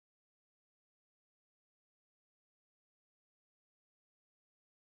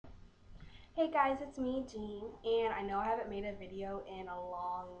Hey guys, it's me, Jean, and I know I haven't made a video in a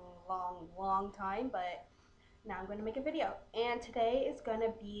long time, but now I'm going to make a video. And today is going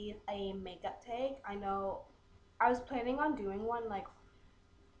to be a makeup take. I know I was planning on doing one like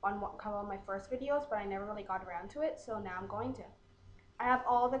on kind of my first videos, but I never really got around to it, so now I'm going to. I have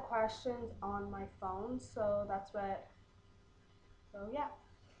all the questions on my phone, so yeah,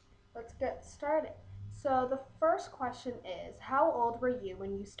 let's get started. So the first question is, how old were you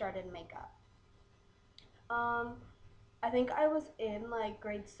when you started makeup? Um, I think I was in like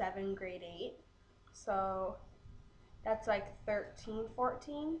grade 7, grade 8. So that's like 13,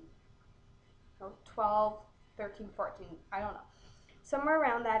 14, no, 12, 13, 14. I don't know. Somewhere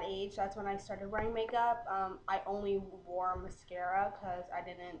around that age, that's when I started wearing makeup. I only wore mascara because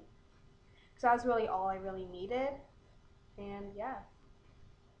that was really all I really needed. And yeah.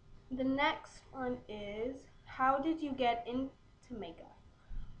 The next one is, how did you get into makeup?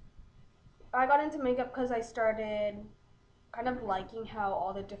 I got into makeup because I started kind of liking how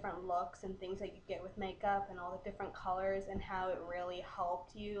all the different looks and things that you get with makeup and all the different colors and how it really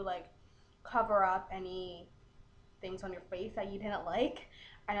helped you like cover up any things on your face that you didn't like.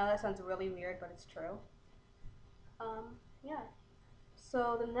 I know that sounds really weird, but it's true. Yeah.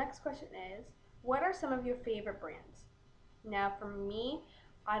 So the next question is, what are some of your favorite brands? Now, for me,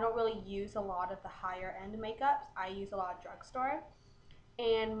 I don't really use a lot of the higher end makeups. I use a lot of drugstore.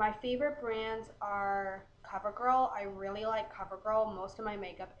 And my favorite brands are CoverGirl. I really like CoverGirl. Most of my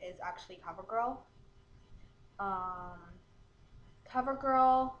makeup is actually CoverGirl. Um,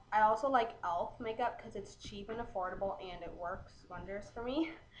 CoverGirl. I also like e.l.f. makeup because it's cheap and affordable and it works wonders for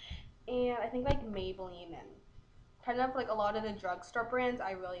me. And I think like Maybelline and kind of like a lot of the drugstore brands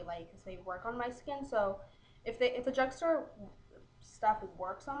I really like because they work on my skin. So if the drugstore stuff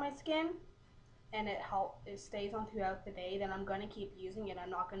works on my skin, and it stays on throughout the day, then I'm gonna keep using it. I'm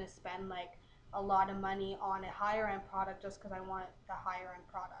not gonna spend like a lot of money on a higher end product just because I want the higher end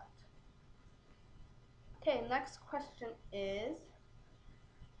product. Okay, next question is,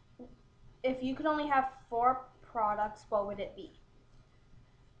 if you could only have four products, what would it be?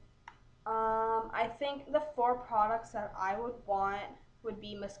 I think the four products that I would want would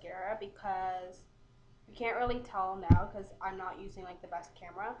be mascara because you can't really tell now because I'm not using like the best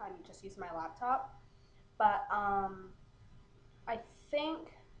camera. I'm just using my laptop. But I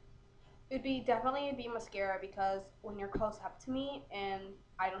think it'd be definitely be mascara because when you're close up to me and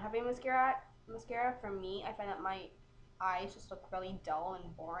I don't have any mascara for me, I find that my eyes just look really dull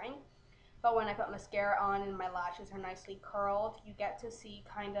and boring. But when I put mascara on and my lashes are nicely curled, you get to see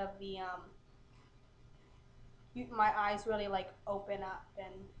kind of my eyes really like open up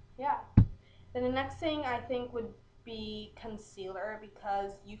and yeah. Then the next thing I think would be concealer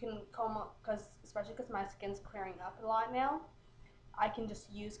because you can comb up because especially because my skin's clearing up a lot now. I can just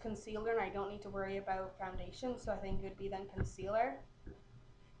use concealer and I don't need to worry about foundation. So I think it would be then concealer.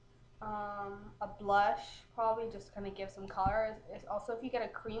 A blush probably just kind of give some color. It's also if you get a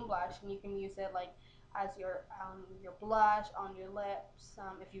cream blush and you can use it like as your blush on your lips.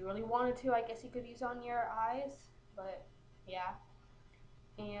 If you really wanted to, I guess you could use on your eyes. But yeah,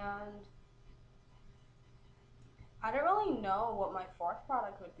 and I don't really know what my fourth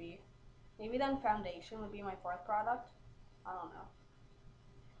product would be. Maybe then foundation would be my fourth product. I don't know.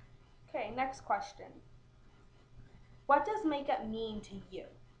 Okay, next question. What does makeup mean to you?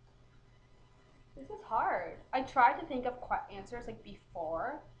 This is hard. I tried to think of answers like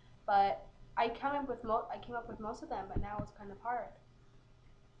before, but I came up with most of them, but now it's kind of hard.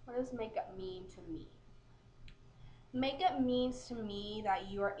 What does makeup mean to me? Makeup means to me that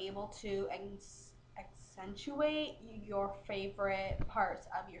you are able to accentuate your favorite parts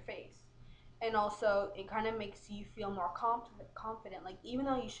of your face. And also, it kind of makes you feel more confident. Like, even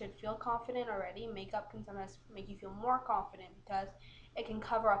though you should feel confident already, makeup can sometimes make you feel more confident because it can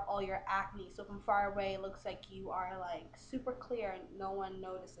cover up all your acne. So, from far away, it looks like you are like super clear and no one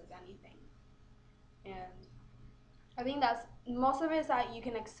notices anything. And I think that's most of it is that you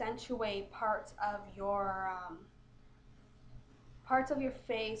can accentuate parts of your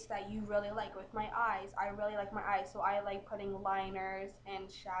face that you really like. With my eyes, I really like my eyes, so I like putting liners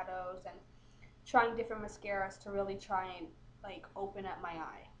and shadows and trying different mascaras to really try and like open up my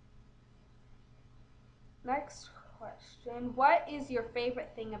eye. Next question, what is your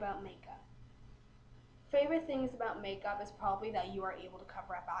favorite thing about makeup? Favorite things about makeup is probably that you are able to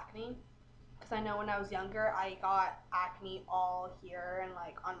cover up acne, because I know when I was younger I got acne all here and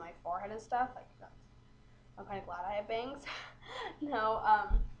like on my forehead and stuff. Like I'm kind of glad I have bangs. No,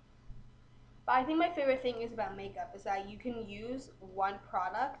 but I think my favorite thing is about makeup is that you can use one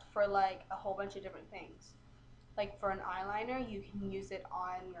product for like a whole bunch of different things. Like for an eyeliner, you can use it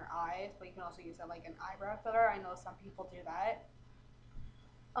on your eyes, but you can also use it like an eyebrow filler. I know some people do that.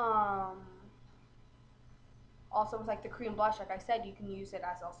 Um, Also with like the cream blush, like I said, you can use it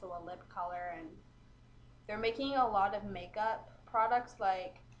as also a lip color, and they're making a lot of makeup products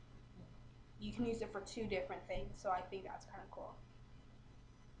like you can use it for two different things. So I think that's kind of cool.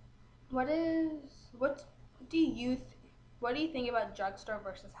 What do you what do you think about drugstore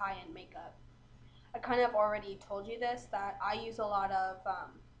versus high end makeup? I kind of already told you this that I use a lot of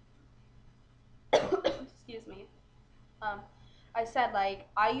excuse me. Um, I said like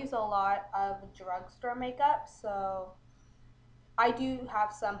I use a lot of drugstore makeup, so I do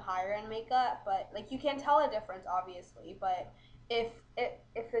have some higher end makeup, but like you can tell a difference obviously. But if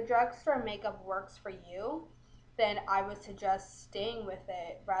the drugstore makeup works for you, then I would suggest staying with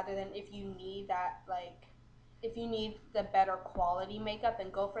it rather than if you need that like if you need the better quality makeup,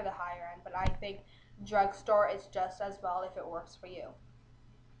 then go for the higher end. But I think drugstore is just as well if it works for you.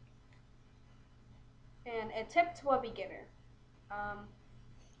 And a tip to a beginner. Um,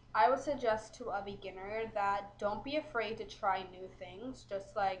 I would suggest to a beginner that don't be afraid to try new things.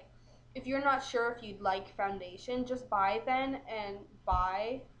 Just like if you're not sure if you'd like foundation, just buy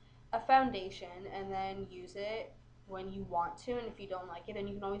a foundation and then use it when you want to. And if you don't like it, then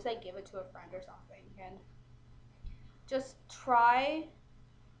you can always like give it to a friend or something. And just try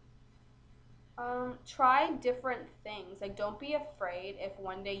different things. Like don't be afraid if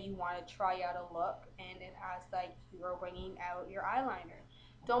one day you want to try out a look and it has like you're winging out your eyeliner.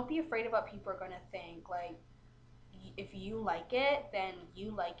 Don't be afraid of what people are gonna think. Like if you like it, then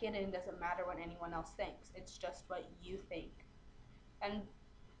you like it, and it doesn't matter what anyone else thinks. It's just what you think. And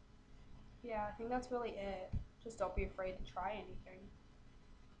yeah, I think that's really it. Just don't be afraid to try anything.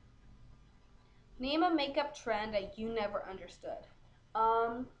 Name a makeup trend that you never understood.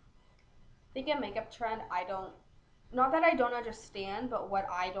 I think a makeup trend I don't not that I don't understand, but what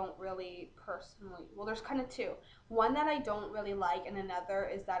I don't really personally well, there's kind of two. One that I don't really like, and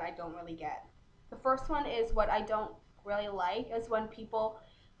another is that I don't really get. The first one is what I don't really like is when people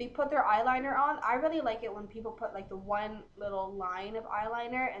they put their eyeliner on. I really like it when people put like the one little line of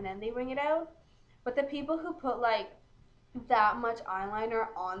eyeliner and then they wing it out. But the people who put like that much eyeliner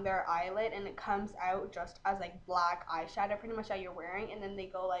on their eyelid and it comes out just as like black eyeshadow pretty much that you're wearing, and then they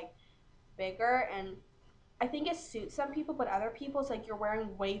go like bigger, and I think it suits some people, but other people it's like you're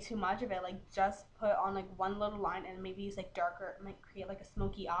wearing way too much of it. Like just put on like one little line and maybe use like darker, it might create like a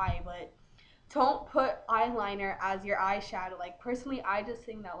smoky eye, but don't put eyeliner as your eyeshadow. Like personally, I just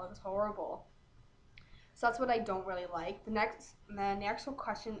think that looks horrible. So that's what I don't really like. Then the actual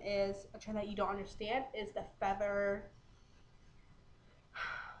question is a trend that you don't understand is the feather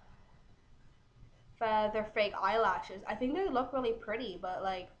fake eyelashes. I think they look really pretty, but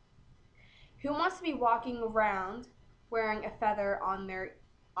like who wants to be walking around wearing a feather on their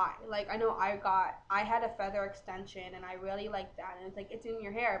eye? Like I had a feather extension and I really like that, and it's like it's in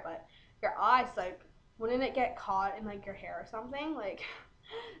your hair, but your eyes like wouldn't it get caught in like your hair or something? Like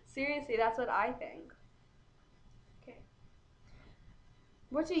seriously, that's what I think. Okay.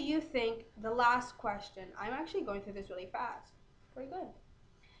 What do you think? The last question. I'm actually going through this really fast. Pretty good.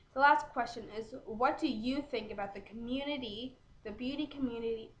 The last question is what do you think about the community, the beauty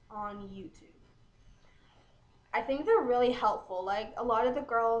community on YouTube? I think they're really helpful. Like a lot of the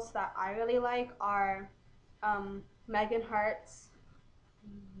girls that I really like are Megan Hart's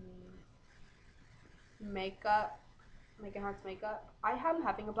makeup, Megan Hart's makeup. I am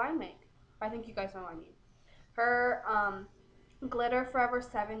having a blind make. I think you guys know what I mean. Her Glitter Forever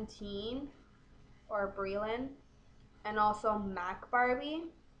 17 or Breland, and also Mac Barbie.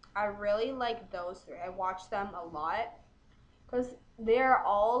 I really like those three. I watch them a lot because they're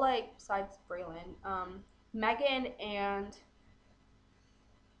all like besides Breland, Megan and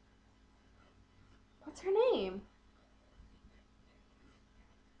what's her name?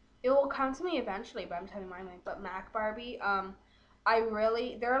 It will come to me eventually, but I'm telling my mind. But Mac Barbie,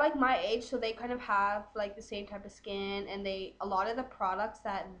 they're like my age, so they kind of have like the same type of skin, and they a lot of the products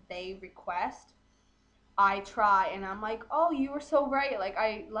that they request, I try, and I'm like, oh, you were so right. Like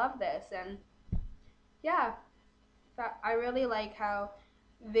I love this, and yeah, that I really like how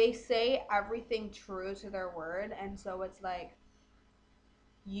they say everything true to their word, and so it's like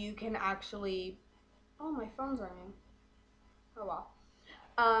you can actually. Oh, my phone's ringing. Oh well.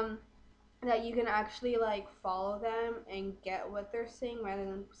 Um, that you can actually like follow them and get what they're saying rather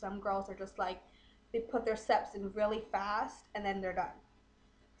than some girls are just like they put their steps in really fast and then they're done.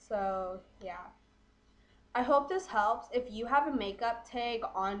 So yeah, I hope this helps. If you have a makeup tag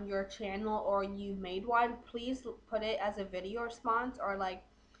on your channel or you made one, please put it as a video response or like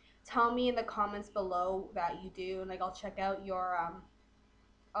tell me in the comments below that you do, and like I'll check out your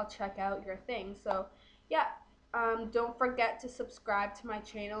thing. So yeah, don't forget to subscribe to my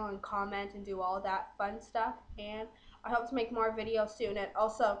channel and comment and do all that fun stuff. And I hope to make more videos soon. And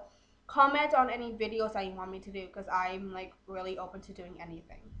also comment on any videos that you want me to do because I'm like really open to doing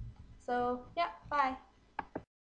anything. So yeah, bye.